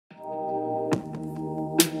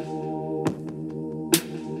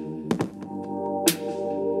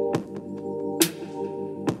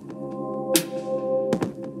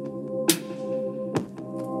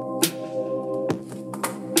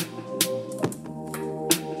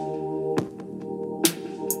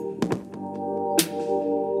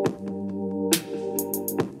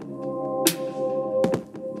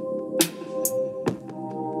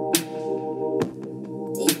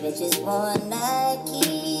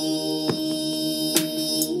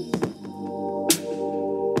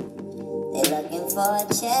for a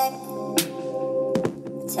check.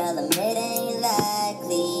 Tell him it ain't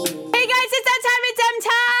likely. Hey guys, it's that time! It's M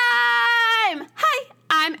time! Hi,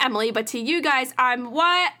 I'm Emily, but to you guys, I'm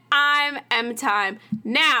what? I'm M time.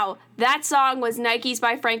 Now, that song was Nikes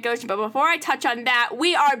by Frank Ocean, but before I touch on that,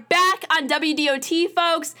 we are back on WDOT,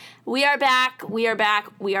 folks. We are back.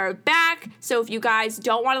 So if you guys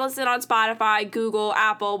don't want to listen on Spotify, Google,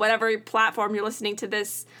 Apple, whatever platform you're listening to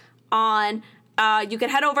this on, you can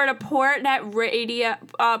head over to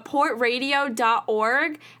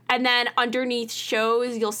portradio.org, and then underneath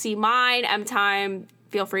shows, you'll see mine, M Time.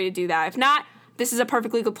 Feel free to do that. If not, this is a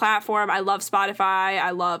perfectly good platform. I love Spotify, I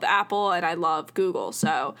love Apple, and I love Google.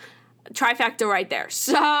 So, trifecta right there.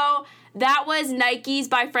 So, that was Nikes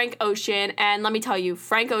by Frank Ocean, and let me tell you,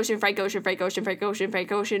 Frank Ocean. I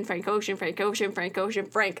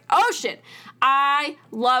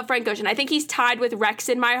love Frank Ocean. I think he's tied with Rex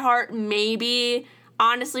in my heart, maybe.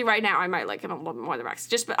 Honestly, right now, I might like him a little bit more than Rex.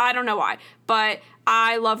 But I don't know why. But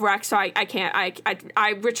I love Rex, so I can't. I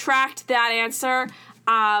retract that answer.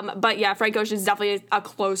 But yeah, Frank Ocean is definitely a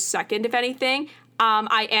close second, if anything.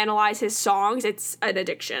 I analyze his songs. It's an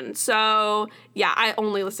addiction. So, yeah, I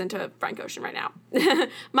only listen to Frank Ocean right now.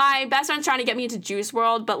 My best friend's trying to get me into Juice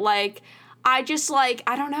WRLD, but, I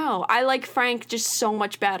don't know. I like Frank just so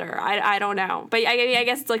much better. I don't know. But I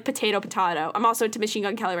guess it's like potato. I'm also into Machine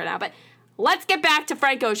Gun Kelly right now, but let's get back to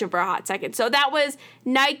Frank Ocean for a hot second. So that was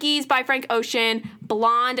Nikes by Frank Ocean,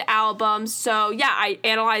 Blonde album. So, yeah, I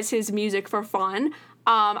analyze his music for fun.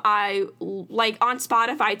 I like on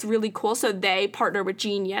Spotify, it's really cool. So they partner with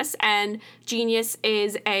Genius, and Genius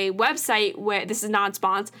is a website where this is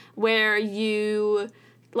non-spons, where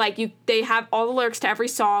they have all the lyrics to every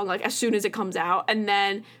song, as soon as it comes out. And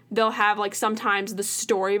then they'll have sometimes the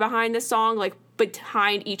story behind the song,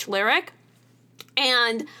 behind each lyric.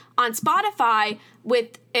 And on Spotify,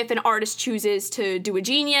 if an artist chooses to do a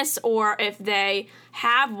Genius, or if they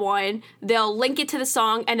have one, they'll link it to the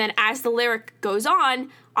song, and then as the lyric goes on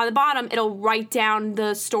the bottom, it'll write down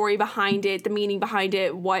the story behind it, the meaning behind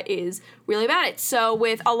it, what is really about it. So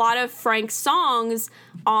with a lot of Frank's songs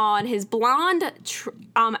on his Blonde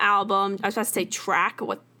album, I was about to say track,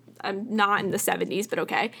 I'm not in the 70s, but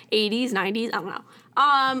okay, 80s, 90s, I don't know.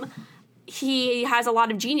 He has a lot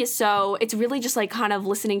of Genius, so it's really just kind of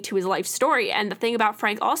listening to his life story. And the thing about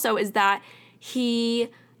Frank also is that he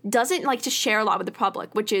doesn't like to share a lot with the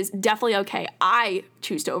public, which is definitely okay. I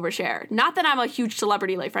choose to overshare. Not that I'm a huge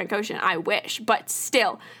celebrity like Frank Ocean, I wish, but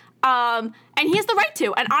still. And he has the right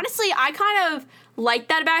to. And honestly, I kind of like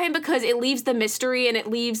that about him, because it leaves the mystery and it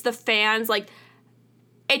leaves the fans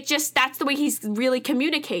that's the way he really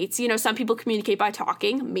communicates. Some people communicate by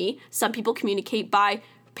talking, me. Some people communicate by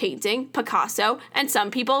painting, Picasso, and some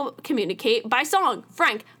people communicate by song,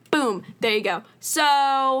 Frank. Boom, there you go.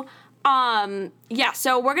 So,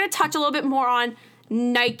 so we're going to touch a little bit more on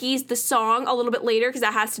Nikes, the song, a little bit later, because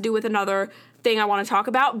that has to do with another thing I want to talk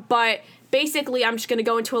about. But basically, I'm just going to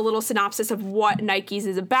go into a little synopsis of what Nikes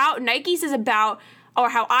is about. Nikes is about, or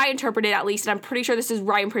how I interpret it at least, and I'm pretty sure this is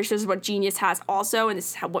right, I'm pretty sure this is what Genius has also, and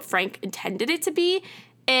this is what Frank intended it to be,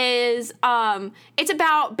 is it's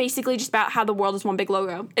about basically just about how the world is one big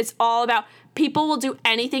logo. It's all about people will do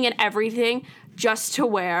anything and everything just to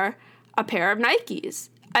wear a pair of Nikes.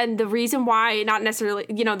 And the reason why, not necessarily,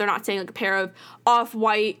 they're not saying a pair of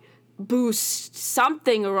Off-White Boost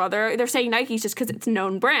something or other. They're saying Nikes just because it's a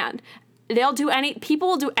known brand. People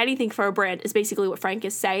will do anything for a brand, is basically what Frank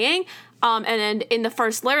is saying. And then in the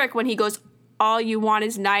first lyric, when he goes, all you want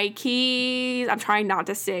is Nikes. I'm trying not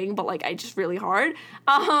to sing, but it's just really hard.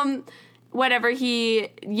 Whenever he,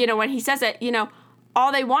 when he says it,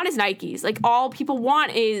 all they want is Nikes. All people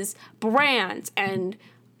want is brands and,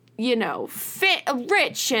 fit,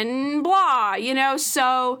 rich and blah,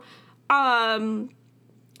 So,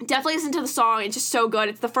 definitely listen to the song. It's just so good.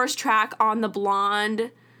 It's the first track on the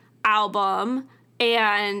Blonde album,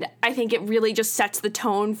 and I think it really just sets the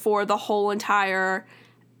tone for the whole entire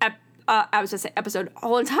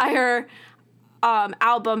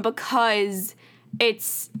album, because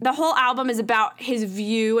the whole album is about his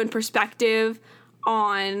view and perspective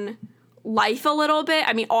on life a little bit.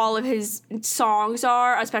 I mean, all of his songs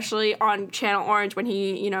are, especially on Channel Orange when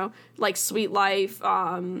he, Sweet Life,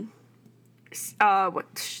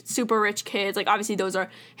 Super Rich Kids, obviously those are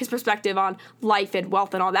his perspective on life and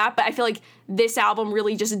wealth and all that, but I feel like this album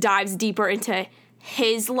really just dives deeper into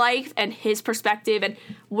his life and his perspective and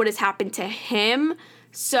what has happened to him.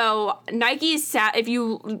 So Nike is sad. If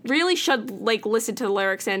you really should listen to the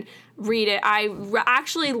lyrics and read it. I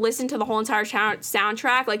actually listened to the whole entire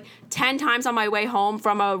soundtrack 10 times on my way home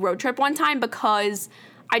from a road trip one time, because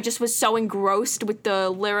I just was so engrossed with the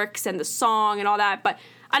lyrics and the song and all that. But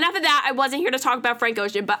enough of that. I wasn't here to talk about Frank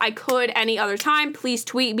Ocean, but I could any other time. Please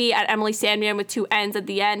tweet me at Emily Sandman with 2 N's at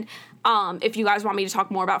the end if you guys want me to talk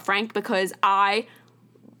more about Frank, because I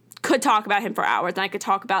could talk about him for hours, and I could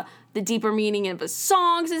talk about the deeper meaning of his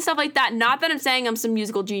songs and stuff like that. Not that I'm saying I'm some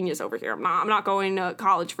musical genius over here. I'm not going to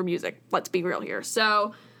college for music. Let's be real here.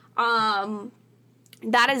 So,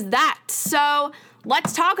 that is that. So,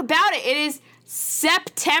 let's talk about it. It is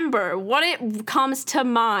September. What it comes to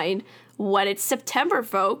mind when it's September,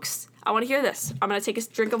 folks. I want to hear this. I'm going to take a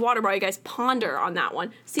drink of water while you guys ponder on that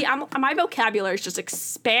one. See, my vocabulary is just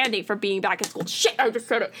expanding for being back in school. Shit, I just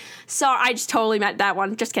said it. So I just totally meant that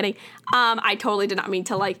one. Just kidding. I totally did not mean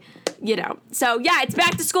to, So, yeah, it's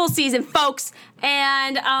back to school season, folks.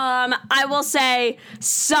 And I will say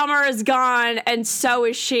summer is gone, and so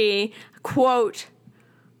is she. Quote,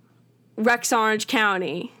 Rex Orange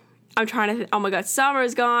County. I'm trying to, oh my God, summer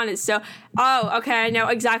is gone. It's so, oh, okay, I know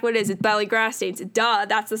exactly what it is. It's Belly Grass Stains. Duh,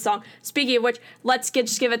 that's the song. Speaking of which, let's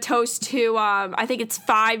just give a toast to, I think it's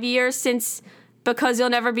 5 years since Because You'll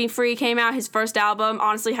Never Be Free came out. His first album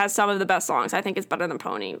honestly has some of the best songs. I think it's better than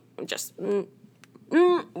Pony. Just, we're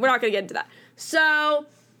not going to get into that. So,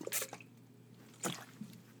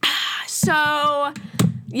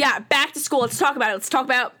 yeah, back to school. Let's talk about it. Let's talk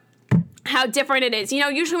about how different it is.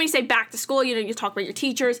 Usually when you say back to school, you talk about your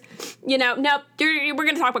teachers. Nope, we're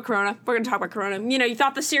going to talk about Corona. We're going to talk about Corona. You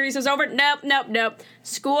thought the series was over? Nope.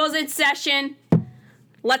 School's in session.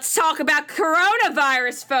 Let's talk about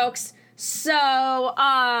coronavirus, folks. So,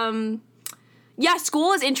 yeah,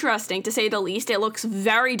 school is interesting, to say the least. It looks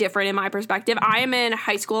very different in my perspective. I am in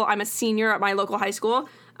high school. I'm a senior at my local high school,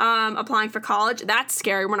 applying for college. That's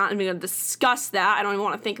scary. We're not even going to discuss that. I don't even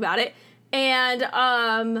want to think about it.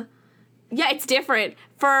 And, yeah, it's different.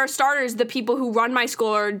 For starters, the people who run my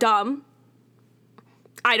school are dumb.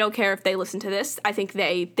 I don't care if they listen to this. I think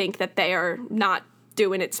they think that they are not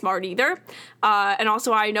doing it smart either. And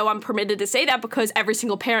also, I know I'm permitted to say that because every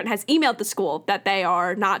single parent has emailed the school that they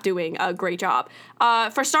are not doing a great job.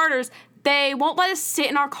 For starters, they won't let us sit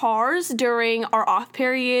in our cars during our off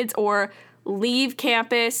periods or leave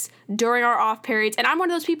campus during our off periods. And I'm one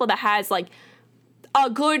of those people that has, a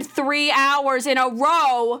good 3 hours in a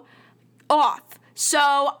row off.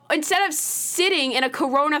 So instead of sitting in a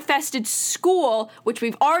corona-fested school, which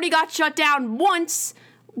we've already got shut down once,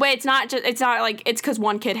 but it's not because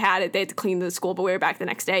one kid had it, they had to clean the school, but we were back the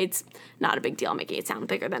next day. It's not a big deal, making it sound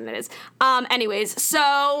bigger than it is. Anyways,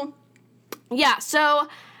 so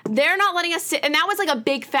they're not letting us sit, and that was a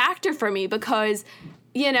big factor for me because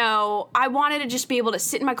I wanted to just be able to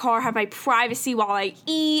sit in my car, have my privacy while I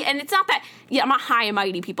eat. And it's not that, I'm not high and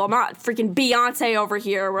mighty, people. I'm not freaking Beyonce over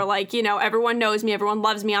here where, everyone knows me, everyone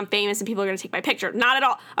loves me, I'm famous, and people are going to take my picture. Not at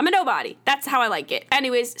all. I'm a nobody. That's how I like it.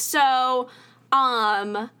 Anyways, so,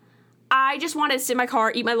 I just wanted to sit in my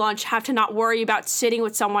car, eat my lunch, have to not worry about sitting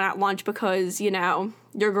with someone at lunch because, your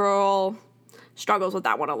girl struggles with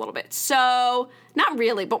that one a little bit. So, not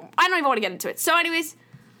really, but I don't even want to get into it. So, anyways,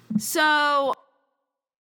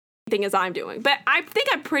 thing as I'm doing, but I think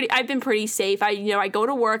I've been pretty safe. I go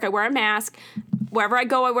to work, I wear a mask. Wherever I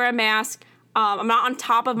go, I wear a mask. I'm not on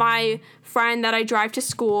top of my friend that I drive to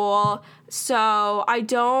school, so I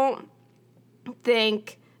don't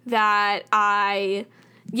think that I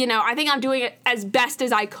think I'm doing it as best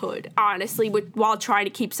as I could, honestly, while trying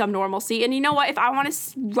to keep some normalcy. And you know what? If I want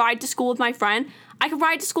to ride to school with my friend, I could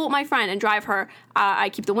ride to school with my friend and drive her. I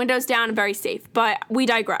keep the windows down and very safe, but we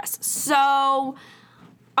digress. So,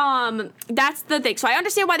 that's the thing. So I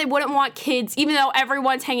understand why they wouldn't want kids, even though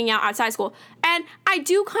everyone's hanging out outside school. And I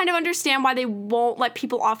do kind of understand why they won't let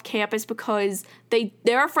people off campus because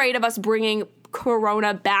they're afraid of us bringing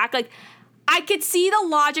Corona back. I could see the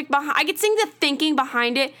logic I could see the thinking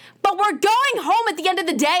behind it, but we're going home at the end of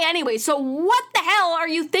the day anyway, so what the hell are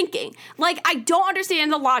you thinking? I don't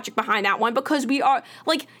understand the logic behind that one because we are,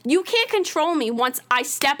 you can't control me once I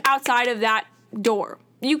step outside of that door.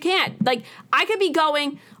 You can't. I could be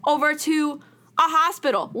going over to a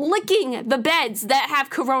hospital, licking the beds that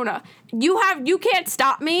have Corona. You can't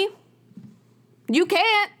stop me. You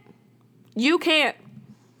can't.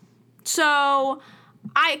 So,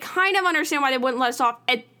 I kind of understand why they wouldn't let us off,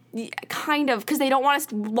 because they don't want us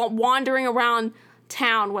wandering around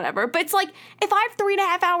town, whatever. But it's if I have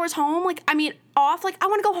 3.5 hours home, off, I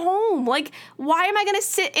want to go home. Why am I going to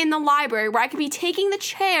sit in the library where I could be taking the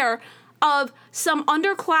chair of some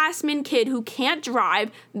underclassman kid who can't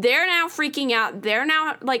drive? They're now freaking out. They're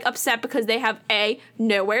now, upset because they have,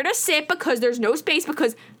 nowhere to sit because there's no space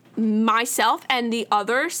because myself and the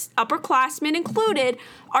other upperclassmen included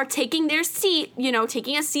are taking their seat,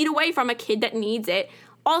 taking a seat away from a kid that needs it.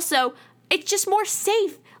 Also, it's just more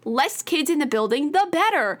safe. Less kids in the building, the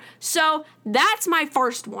better. So that's my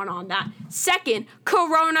first one on that. Second,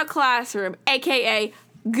 Corona Classroom, aka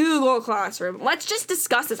Google Classroom. Let's just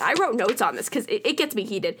discuss this. I wrote notes on this because it gets me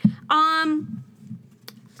heated.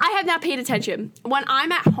 I have not paid attention. When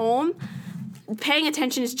I'm at home, paying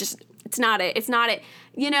attention is just, it's not it. It's not it.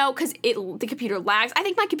 You know, because the computer lags. I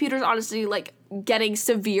think my computer's honestly, like, getting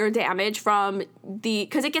severe damage from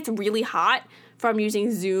because it gets really hot from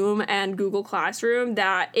using Zoom and Google Classroom,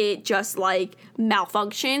 that it just, like,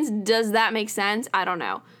 malfunctions. Does that make sense? I don't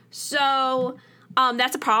know. So,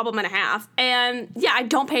 that's a problem and a half. And, yeah, I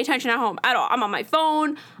don't pay attention at home at all. I'm on my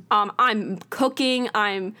phone. I'm cooking.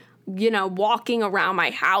 I'm, walking around my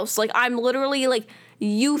house. Like, I'm literally, like,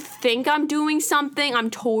 you think I'm doing something, I'm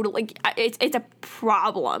totally, like, it's a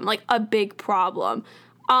problem, like, a big problem.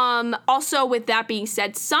 Also, with that being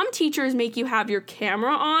said, some teachers make you have your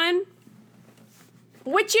camera on,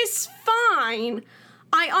 which is fine.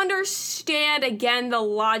 I understand, again, the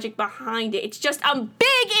logic behind it. It's just a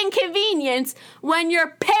big inconvenience when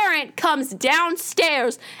your parent comes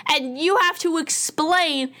downstairs and you have to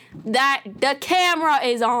explain that the camera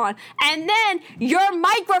is on. And then your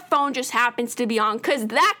microphone just happens to be on, because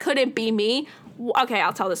that couldn't be me. Okay,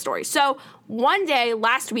 I'll tell the story. So one day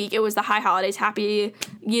last week, it was the high holidays. Happy,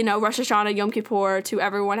 Rosh Hashanah, Yom Kippur to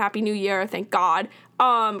everyone. Happy New Year. Thank God.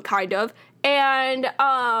 Kind of. And,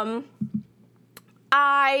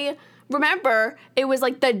 I remember it was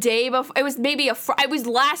like the day before, it was maybe it was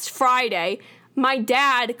last Friday. My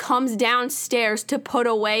dad comes downstairs to put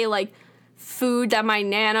away, like, food that my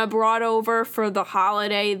Nana brought over for the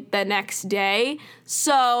holiday the next day.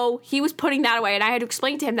 So he was putting that away, and I had to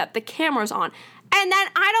explain to him that the camera's on. And then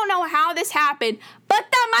I don't know how this happened, but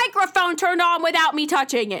the microphone turned on without me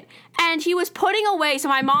touching it. And he was putting away. So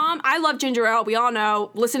my mom, I love ginger ale. We all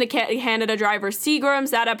know. Listen to Canada Driver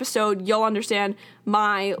Seagram's, that episode. You'll understand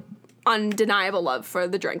my undeniable love for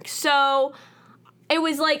the drink. So it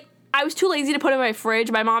was like, I was too lazy to put it in my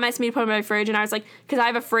fridge. My mom asked me to put it in my fridge, and I was like, because I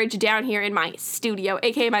have a fridge down here in my studio,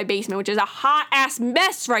 aka my basement, which is a hot-ass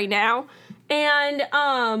mess right now.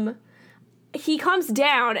 And, he comes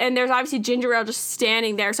down, and there's obviously ginger ale just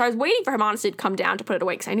standing there. So I was waiting for him, honestly, to come down to put it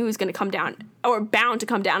away, because I knew he was going to come down, or bound to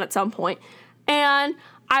come down at some point. And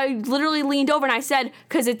I literally leaned over and I said,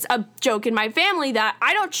 because it's a joke in my family that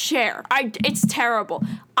I don't share. It's terrible.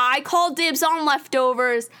 I call dibs on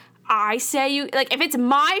leftovers. I say if it's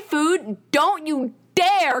my food, don't you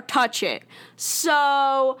dare touch it.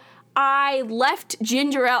 So I left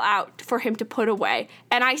ginger ale out for him to put away.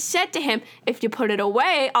 And I said to him, if you put it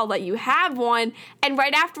away, I'll let you have one. And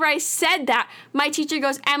right after I said that, my teacher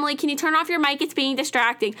goes, Emily, can you turn off your mic? It's being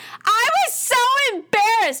distracting. I was so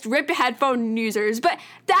embarrassed. Rip headphone users. But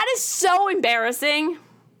that is so embarrassing.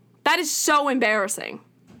 That is so embarrassing.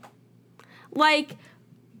 Like,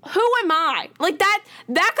 who am I? Like, that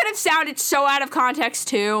could have sounded so out of context,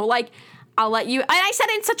 too. Like, I'll let you, and I said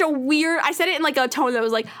it in like a tone that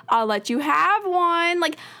was like, I'll let you have one.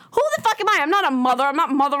 Like, who the fuck am I? I'm not a mother. I'm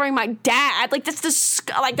not mothering my dad. Like, I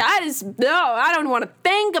don't want to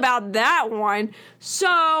think about that one.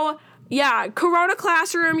 So, yeah, Corona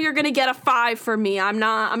Classroom, you're going to get a 5 for me. I'm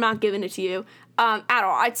not giving it to you, at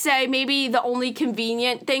all. I'd say maybe the only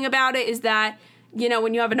convenient thing about it is that,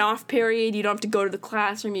 when you have an off period, you don't have to go to the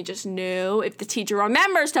classroom. You just know if the teacher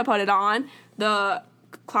remembers to put it on the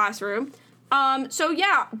classroom. So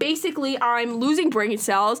yeah, basically I'm losing brain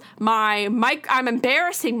cells. I'm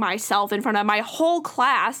embarrassing myself in front of my whole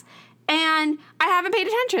class, and I haven't paid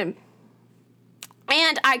attention.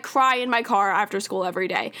 And I cry in my car after school every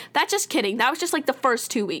day. That's just kidding. That was just like the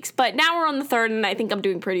first 2 weeks, but now we're on the third, and I think I'm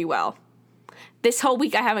doing pretty well. This whole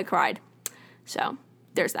week I haven't cried. So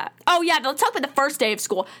there's that. Oh yeah, let's talk about the first day of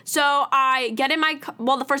school. So I get in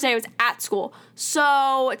the first day I was at school.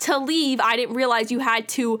 So to leave, I didn't realize you had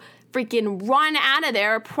to freaking run out of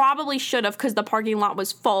there. Probably should have, because the parking lot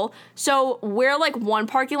was full. So we're like one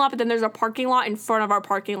parking lot, but then there's a parking lot in front of our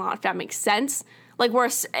parking lot, if that makes sense. Like,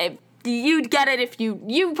 you'd get it if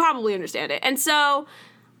you probably understand it. And so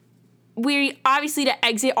we obviously, to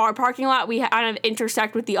exit our parking lot, we kind of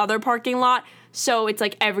intersect with the other parking lot. So it's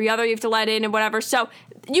like every other you have to let in and whatever. So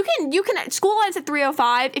you can school ends at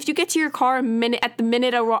 3:05. If you get to your car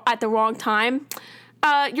at the wrong time,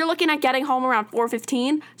 you're looking at getting home around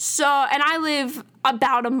 4:15. So, and I live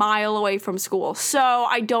about a mile away from school. So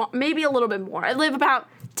maybe a little bit more. I live about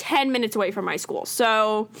 10 minutes away from my school.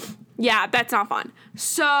 So yeah, that's not fun.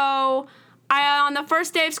 So on the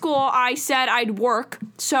first day of school, I said I'd work,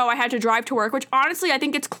 so I had to drive to work, which honestly, I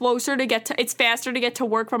think it's faster to get to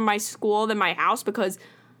work from my school than my house, because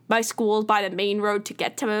my school is by the main road to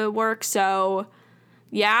get to work, so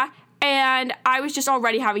Yeah. And I was just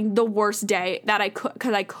already having the worst day that I could,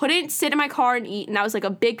 because I couldn't sit in my car and eat, and that was like a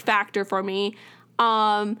big factor for me.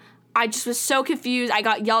 I just was so confused. I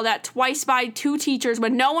got yelled at twice by 2 teachers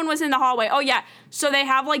when no one was in the hallway. Oh yeah, so they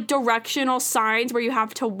have like directional signs where you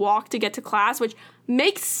have to walk to get to class, which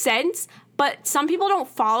makes sense, but some people don't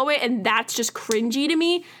follow it, and that's just cringy to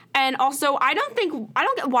me. And also, I don't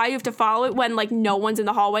get why you have to follow it when like no one's in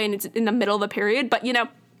the hallway and it's in the middle of the period, but you know,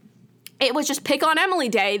 it was just pick on Emily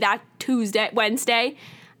day that Wednesday.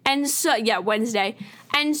 And so, yeah, Wednesday.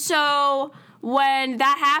 And so when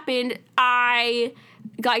that happened, I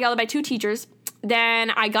got yelled at by 2 teachers.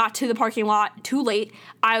 Then I got to the parking lot too late.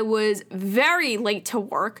 I was very late to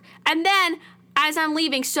work. And then as I'm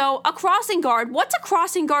leaving, so a crossing guard, what's a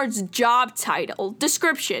crossing guard's job title?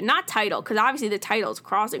 Description, not title, because obviously the title is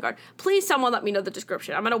crossing guard. Please someone let me know the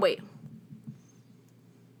description. I'm going to wait.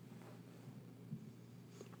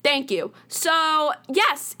 Thank you. So,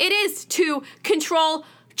 yes, it is to control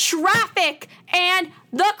traffic and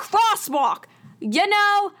the crosswalk. You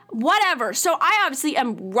know, whatever. So I obviously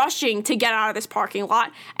am rushing to get out of this parking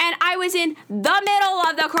lot, and I was in the middle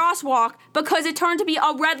of the crosswalk because it turned to be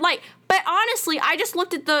a red light. But honestly, I just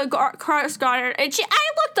looked at the cross guard, and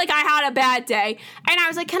I looked like I had a bad day, and I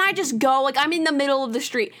was like, can I just go? Like, I'm in the middle of the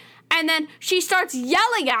street. And then she starts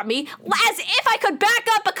yelling at me as if I could back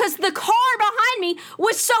up because the car behind me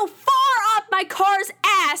was so far up my car's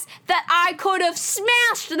ass that I could have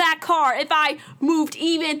smashed that car if I moved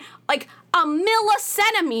even like a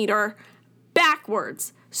millicentimeter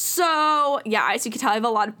backwards. So, yeah, as you can tell, I have a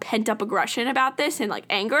lot of pent-up aggression about this and, like,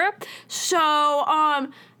 anger. So,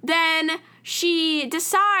 then she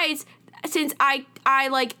decides, since I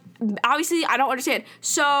like, obviously, I don't understand.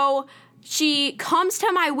 So she comes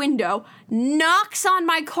to my window, knocks on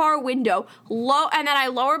my car window, and then I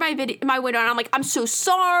lower my window, and I'm like, I'm so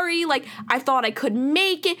sorry, like, I thought I could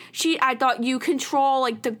make it. I thought you control,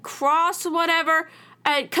 like, the cross, whatever,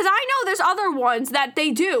 because I know there's other ones that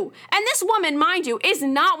they do, and this woman, mind you, is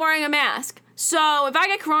not wearing a mask. So if I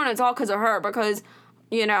get corona, it's all because of her, because,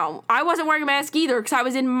 you know, I wasn't wearing a mask either, because I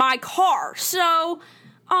was in my car. So,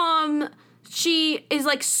 she is,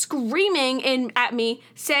 like, screaming at me,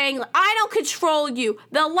 saying, I don't control you.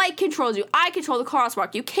 The light controls you. I control the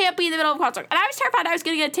crosswalk. You can't be in the middle of the crosswalk. And I was terrified I was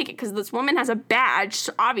going to get a ticket because this woman has a badge.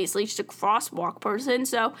 So obviously, she's a crosswalk person.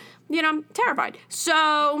 So, you know, I'm terrified.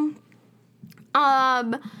 So,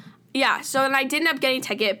 yeah. So then I did end up getting a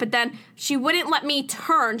ticket. But then she wouldn't let me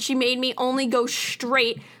turn. She made me only go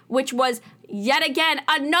straight, which was yet again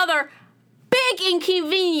another big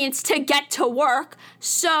inconvenience to get to work.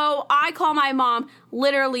 So I call my mom,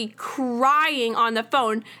 literally crying on the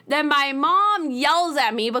phone. Then my mom yells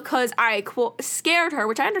at me because I, quote, scared her,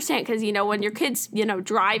 which I understand because, you know, when your kid's, you know,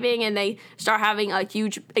 driving and they start having a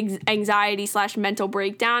huge anxiety/mental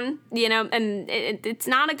breakdown, you know, and it's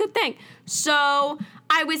not a good thing. So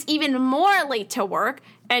I was even more late to work,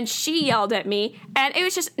 and she yelled at me, and it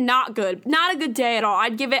was just not good. Not a good day at all.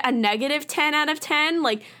 I'd give it a negative 10 out of 10.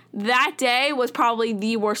 Like, that day was probably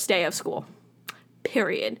the worst day of school.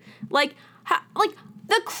 Period. Like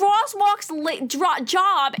the crosswalk's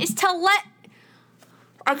job is to let...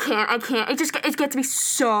 I can't. It gets me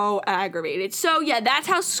so aggravated. So, yeah, that's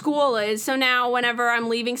how school is. So now whenever I'm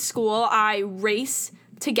leaving school, I race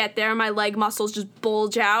to get there. My leg muscles just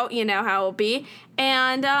bulge out. You know how it'll be.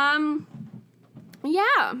 And,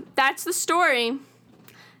 yeah, that's the story.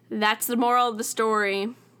 That's the moral of the story.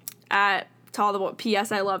 To all the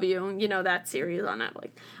P.S. I Love You. You know that series on Netflix.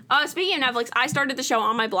 Speaking of Netflix, I started the show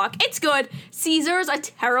On My Block. It's good. Caesar's a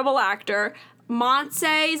terrible actor.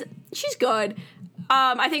 Montse's, she's good.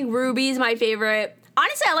 I think Ruby's my favorite.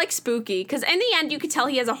 Honestly, I like Spooky, because in the end, you could tell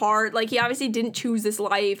he has a heart. Like, he obviously didn't choose this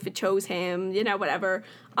life. It chose him, you know, whatever.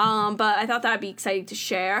 But I thought that'd be exciting to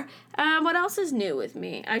share. What else is new with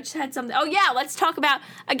me? I just had something. Oh, yeah, let's talk about,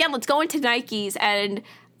 again, let's go into Nikes and...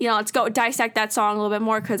 You know, let's go dissect that song a little bit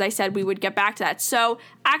more because I said we would get back to that. So,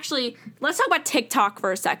 actually, let's talk about TikTok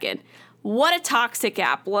for a second. What a toxic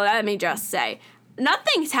app, let me just say.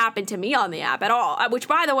 Nothing's happened to me on the app at all, which,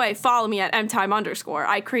 by the way, follow me at mtime_.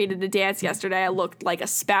 I created a dance yesterday. I looked like a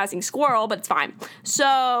spazzing squirrel, but it's fine.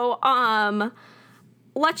 So,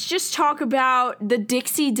 let's just talk about the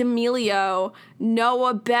Dixie D'Amelio,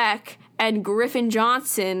 Noah Beck, and Griffin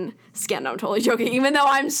Johnson scandal. No, I'm totally joking, even though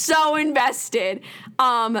I'm so invested.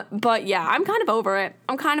 But yeah, I'm kind of over it.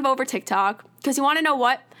 I'm kind of over TikTok. Because you want to know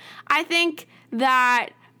what? I think that,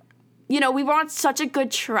 you know, we were on such a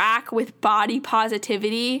good track with body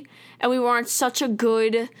positivity. And we were on such a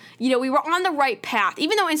good, you know, we were on the right path.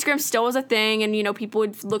 Even though Instagram still was a thing and, you know, people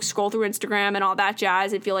would scroll through Instagram and all that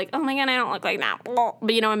jazz and feel like, oh my God, I don't look like that.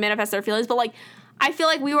 But, you know, and manifest their feelings. But, like, I feel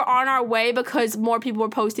like we were on our way because more people were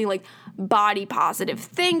posting like body positive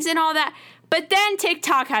things and all that. But then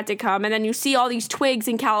TikTok had to come, and then you see all these twigs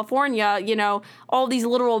in California, you know, all these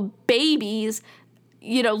literal babies,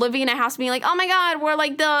 you know, living in a house being like, oh my God, we're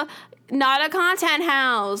like the not a content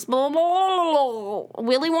house, blah, blah, blah, blah,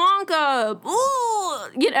 Willy Wonka,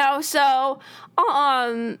 ooh, you know, so,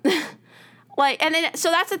 like, and then,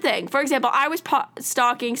 so that's the thing. For example, I was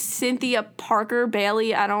stalking Cynthia Parker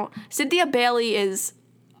Bailey. Cynthia Bailey is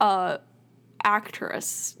a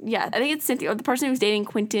actress. Yeah, I think it's Cynthia, the person who's dating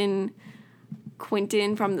Quentin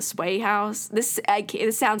from the Sway House. This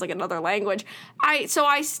sounds like another language. So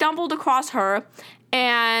I stumbled across her,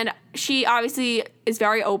 and she obviously is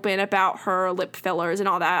very open about her lip fillers and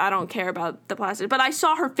all that. I don't care about the plastic, but I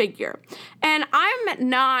saw her figure. And I'm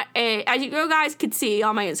not as you guys could see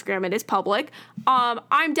on my Instagram, it is public.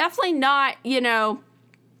 I'm definitely not, you know,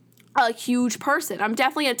 a huge person. I'm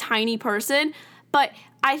definitely a tiny person, but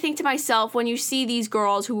I think to myself, when you see these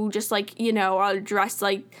girls who just like, you know, are dressed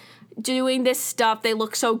like doing this stuff, they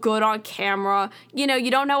look so good on camera, you know, you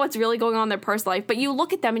don't know what's really going on in their personal life, but you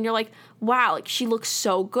look at them and you're like, wow, like she looks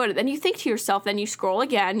so good. And then you think to yourself, then you scroll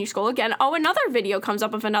again, oh, another video comes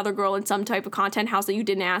up of another girl in some type of content house that you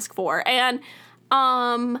didn't ask for. And,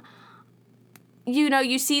 you know,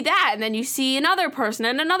 you see that, and then you see another person,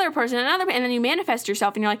 and then you manifest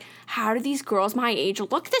yourself, and you're like, how do these girls my age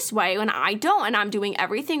look this way when I don't, and I'm doing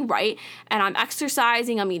everything right, and I'm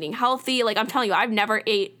exercising, I'm eating healthy. Like, I'm telling you, I've never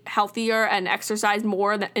ate healthier and exercised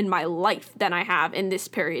more in my life than I have in this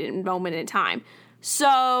period and moment in time.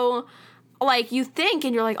 So, like, you think,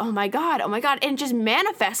 and you're like, oh my God, and it just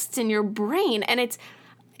manifests in your brain, and it's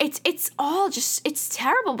all just, it's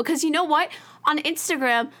terrible, because you know what? On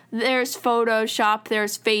Instagram, there's Photoshop,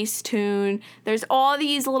 there's Facetune, there's all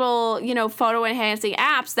these little, you know, photo enhancing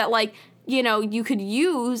apps that, like, you know, you could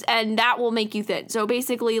use, and that will make you thin. So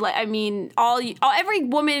basically, like, I mean, every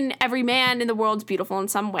woman, every man in the world is beautiful in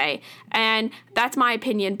some way, and that's my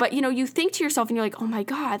opinion. But, you know, you think to yourself, and you're like, oh my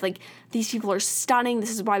God, like, these people are stunning.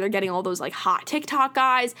 This is why they're getting all those, like, hot TikTok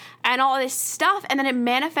guys and all this stuff, and then it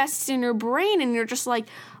manifests in your brain, and you're just like,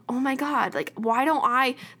 oh my God, like, why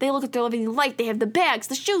don't they look at their living life, they have the bags,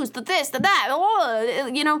 the shoes, the this, the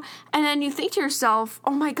that, you know, and then you think to yourself,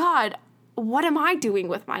 oh my God, what am I doing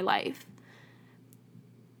with my life?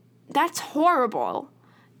 That's horrible,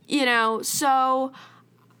 you know. So,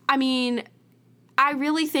 I mean, I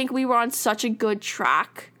really think we were on such a good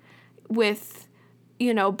track with,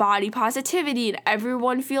 you know, body positivity and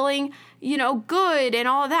everyone feeling, you know, good and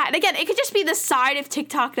all of that. And again, it could just be the side of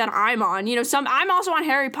TikTok that I'm on. You know, I'm also on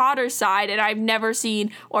Harry Potter's side, and I've never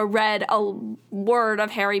seen or read a word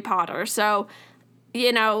of Harry Potter. So,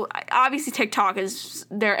 you know, obviously TikTok is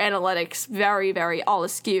their analytics very, very all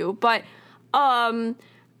askew. But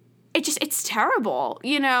it's terrible,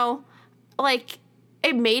 you know, like,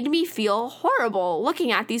 it made me feel horrible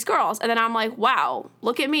looking at these girls. And then I'm like, wow,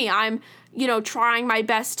 look at me. I'm, you know, trying my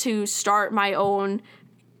best to start my own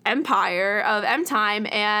empire of M-Time,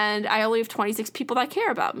 and I only have 26 people that care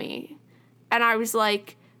about me. And I was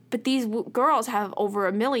like, but these girls have over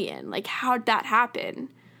 1 million. Like, how'd that happen?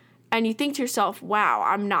 And you think to yourself, wow,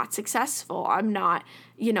 I'm not successful. I'm not,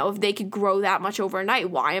 you know, if they could grow that much overnight,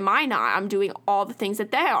 why am I not? I'm doing all the things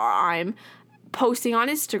that they are. I'm posting on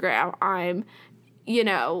Instagram. I'm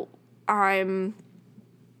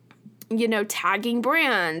tagging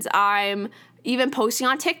brands. I'm even posting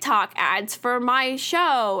on TikTok ads for my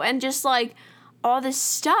show and just, like, all this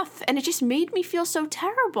stuff. And it just made me feel so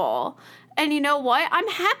terrible. And you know what? I'm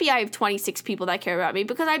happy I have 26 people that care about me,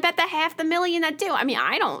 because I bet the 500,000 that do. I mean,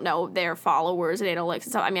 I don't know their followers and analytics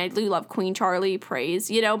and stuff. I mean, I do love Queen Charlie, praise,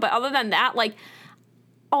 you know. But other than that, like,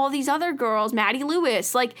 all these other girls, Maddie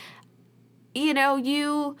Lewis, like, you know,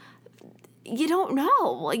 you don't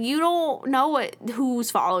know. Like, you don't know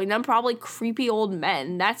who's following them. Probably creepy old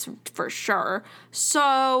men, that's for sure.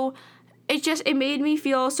 So it made me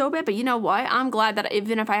feel so bad. But you know what? I'm glad that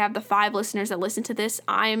even if I have the 5 listeners that listen to this,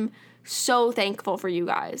 I'm so thankful for you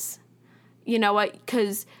guys. You know what?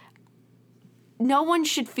 Because no one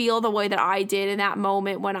should feel the way that I did in that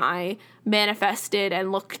moment when I manifested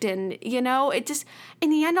and looked, and, you know, it just, in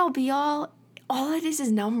the end, all it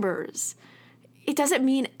is numbers. It doesn't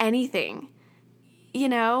mean anything, you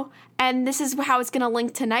know? And this is how it's going to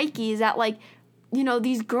link to Nike, is that, like, you know,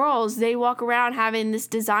 these girls, they walk around having this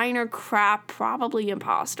designer crap, probably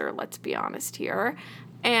imposter, let's be honest here.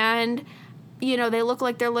 And, you know, they look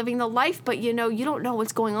like they're living the life, but, you know, you don't know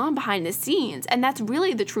what's going on behind the scenes. And that's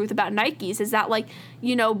really the truth about Nikes, is that, like,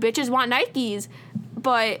 you know, bitches want Nikes,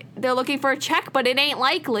 but they're looking for a check, but it ain't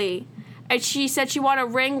likely. And she said she wanted a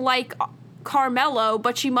ring like Carmelo,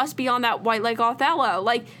 but she must be on that white like Othello.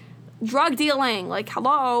 Like, drug dealing, like,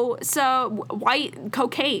 hello. So, white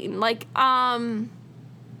cocaine. Like,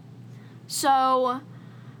 so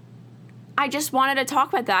I just wanted to talk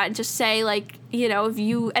about that and just say, like, you know, if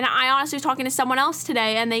you, and I honestly was talking to someone else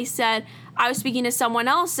today, and they said, I was speaking to someone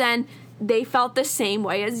else, and they felt the same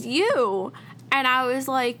way as you. And I was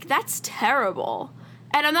like, that's terrible.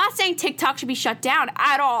 And I'm not saying TikTok should be shut down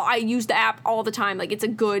at all. I use the app all the time. Like, it's a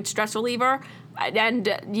good stress reliever and,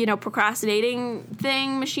 you know, procrastinating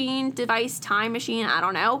device, time machine, I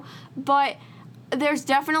don't know. But there's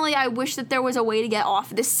definitely, I wish that there was a way to get off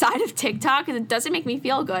this side of TikTok, because it doesn't make me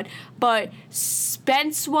feel good. But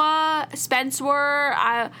Spencer,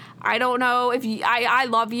 I don't know if you, I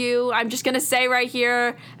love you. I'm just going to say right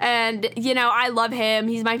here. And, you know, I love him.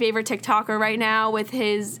 He's my favorite TikToker right now with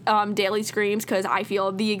his daily screams, because I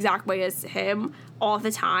feel the exact way as him all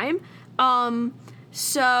the time.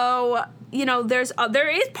 So, you know, there is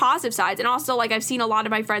positive sides. And also, like, I've seen a lot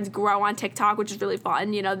of my friends grow on TikTok, which is really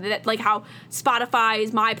fun. You know, that, like, how Spotify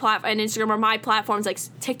is my platform and Instagram are my platforms, like,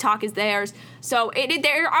 TikTok is theirs. So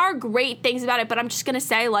there are great things about it, but I'm just going to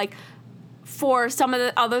say, like, for some of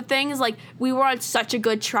the other things, like, we were on such a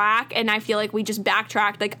good track, and I feel like we just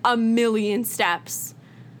backtracked, like, a million steps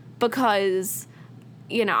because,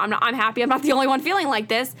 you know, I'm happy I'm not the only one feeling like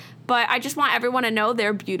this, but I just want everyone to know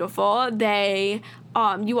they're beautiful.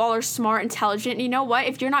 You all are smart, intelligent. And you know what?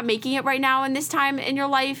 If you're not making it right now in this time in your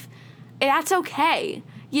life, that's okay.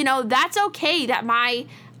 You know, that's okay that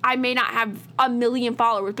I may not have a million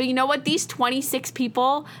followers. But you know what? These 26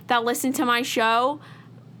 people that listen to my show,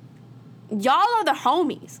 y'all are the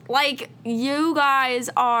homies. Like, you guys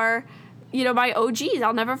are, you know, my OGs.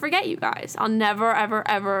 I'll never forget you guys. I'll never, ever,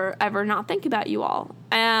 ever, ever not think about you all.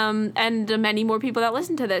 And the many more people that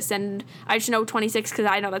listen to this. And I just know 26 because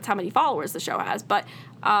I know that's how many followers the show has. But,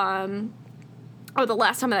 the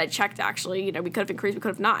last time that I checked, actually, you know, we could have increased, we could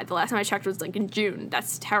have not. The last time I checked was, like, in June.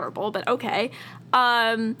 That's terrible, but okay.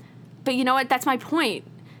 But you know what? That's my point,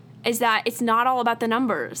 is that it's not all about the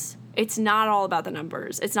numbers. It's not all about the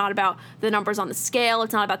numbers. It's not about the numbers on the scale.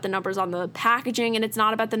 It's not about the numbers on the packaging. And it's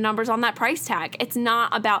not about the numbers on that price tag. It's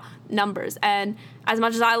not about numbers. And as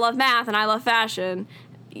much as I love math and I love fashion,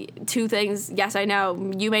 two things, yes, I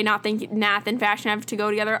know, you may not think math and fashion have to go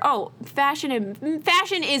together. Oh, fashion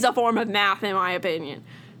is a form of math, in my opinion.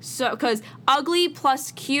 So, because ugly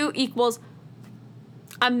plus cute equals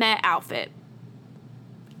a Met outfit.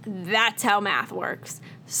 That's how math works.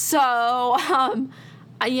 So,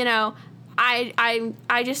 you know, I'm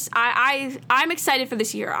excited for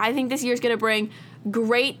this year. I think this year's going to bring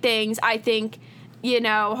great things. I think, you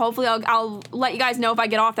know, hopefully I'll let you guys know if I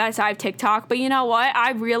get off that side of TikTok. But you know what?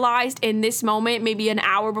 I realized in this moment, maybe an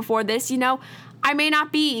hour before this, you know, I may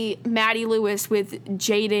not be Maddie Lewis with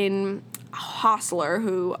Jaden Hossler,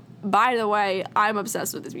 who, by the way, I'm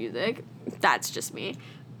obsessed with his music. That's just me.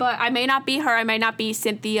 But I may not be her. I may not be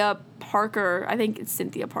Cynthia Parker. I think it's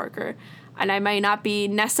Cynthia Parker. And I may not be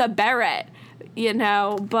Nessa Barrett, you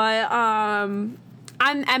know. But I'm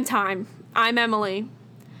M-Time. I'm Emily.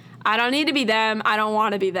 I don't need to be them. I don't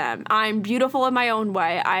want to be them. I'm beautiful in my own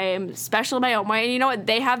way. I am special in my own way. And you know what?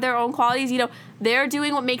 They have their own qualities. You know, they're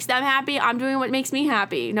doing what makes them happy. I'm doing what makes me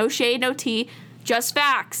happy. No shade, no tea, just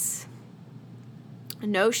facts.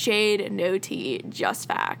 No shade, no tea, just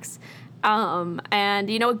facts.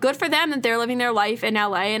 And you know, good for them that they're living their life in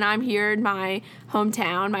LA and I'm here in my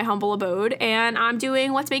hometown, my humble abode, and I'm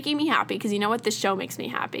doing what's making me happy, because you know what? This show makes me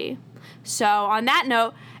happy. So on that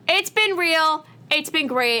note, it's been real. It's been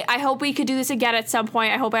great. I hope we could do this again at some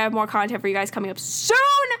point. I hope I have more content for you guys coming up soon.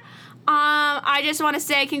 I just want to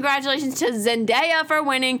say congratulations to Zendaya for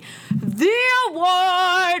winning the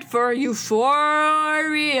award for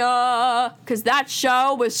Euphoria, because that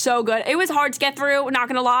show was so good. It was hard to get through, not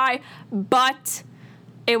gonna lie, but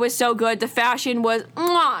it was so good. The fashion was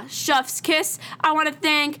chef's kiss. I want to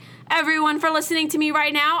thank everyone for listening to me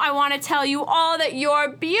right now. I want to tell you all that you're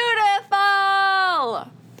beautiful.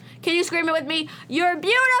 Can you scream it with me? You're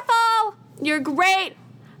beautiful. You're great.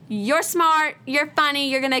 You're smart. You're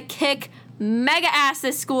funny. You're going to kick mega ass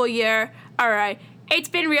this school year. All right. It's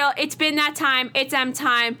been real. It's been that time. It's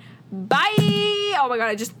M-Time. Bye. Oh, my God.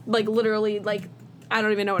 I just, literally, I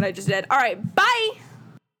don't even know what I just did. All right. Bye.